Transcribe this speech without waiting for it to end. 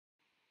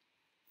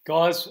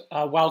Guys,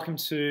 welcome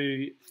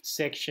to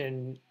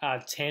section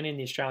 10 in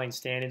the Australian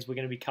Standards. We're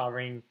going to be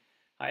covering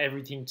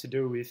everything to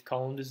do with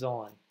column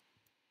design.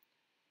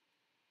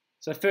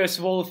 So first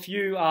of all,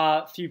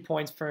 a few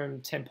points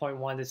from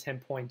 10.1 to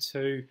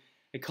 10.2.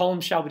 A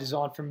column shall be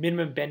designed for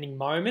minimum bending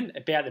moment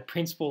about the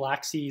principal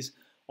axes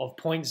of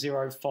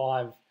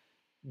 0.05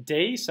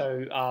 D,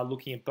 so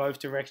looking at both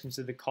directions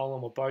of the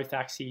column or both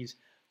axes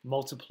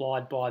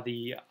multiplied by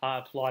the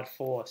applied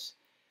force.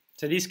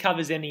 So this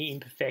covers any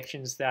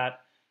imperfections that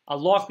are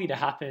likely to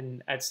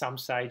happen at some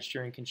stage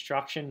during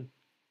construction.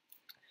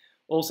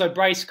 Also,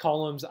 brace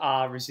columns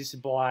are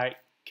resisted by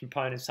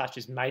components such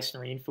as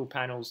masonry infill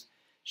panels,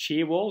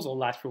 shear walls, or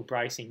lateral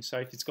bracing. So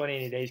if it's got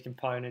any of these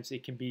components,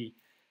 it can be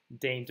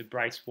deemed a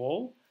brace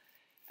wall.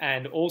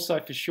 And also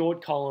for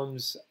short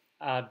columns,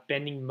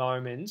 bending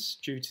moments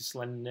due to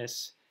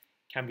slenderness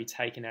can be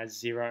taken as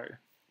zero,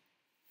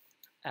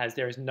 as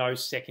there is no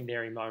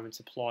secondary moments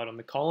applied on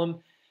the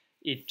column.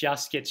 It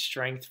just gets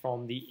strength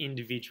from the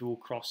individual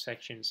cross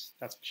sections.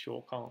 That's for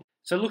short column.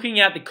 So looking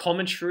at the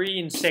commentary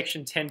in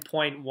section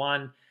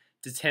 10.1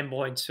 to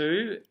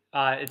 10.2,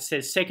 it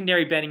says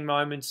secondary bending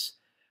moments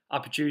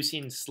are produced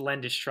in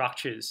slender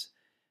structures.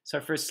 So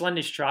for a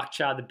slender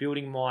structure, the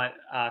building might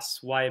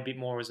sway a bit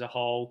more as a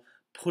whole,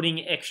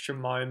 putting extra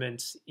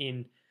moments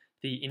in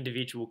the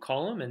individual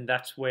column, and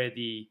that's where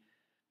the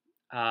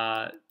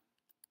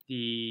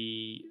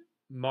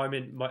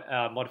moment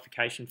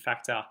modification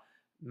factor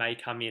may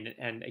come in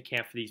and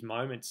account for these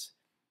moments.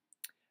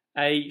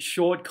 A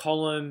short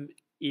column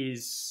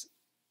is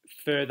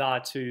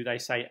further to, they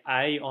say,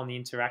 A on the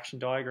interaction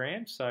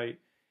diagram. So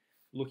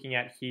looking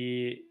at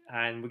here,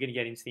 and we're going to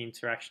get into the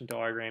interaction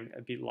diagram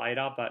a bit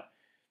later, but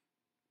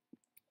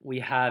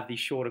we have the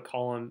shorter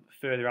column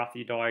further up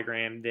the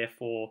diagram,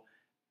 therefore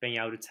being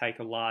able to take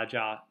a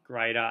larger,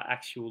 greater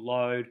axial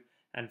load,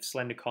 and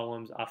slender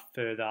columns are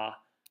further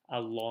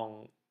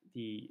along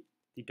the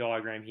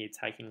diagram here,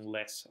 taking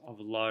less of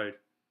a load.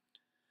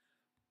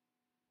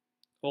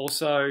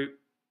 Also,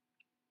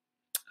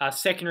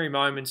 secondary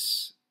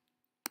moments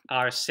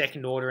are a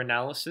second order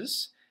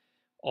analysis,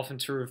 often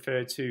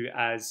referred to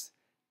as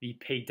the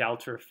P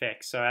delta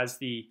effect. So as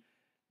the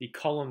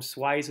column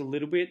sways a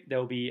little bit,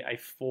 there'll be a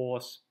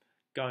force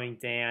going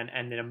down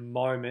and then a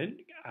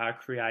moment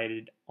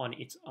created on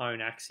its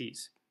own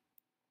axis.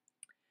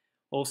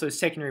 Also,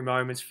 secondary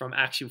moments from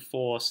axial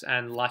force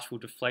and lateral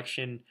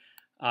deflection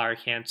are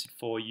accounted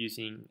for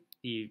using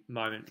the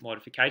moment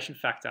modification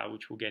factor,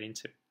 which we'll get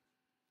into.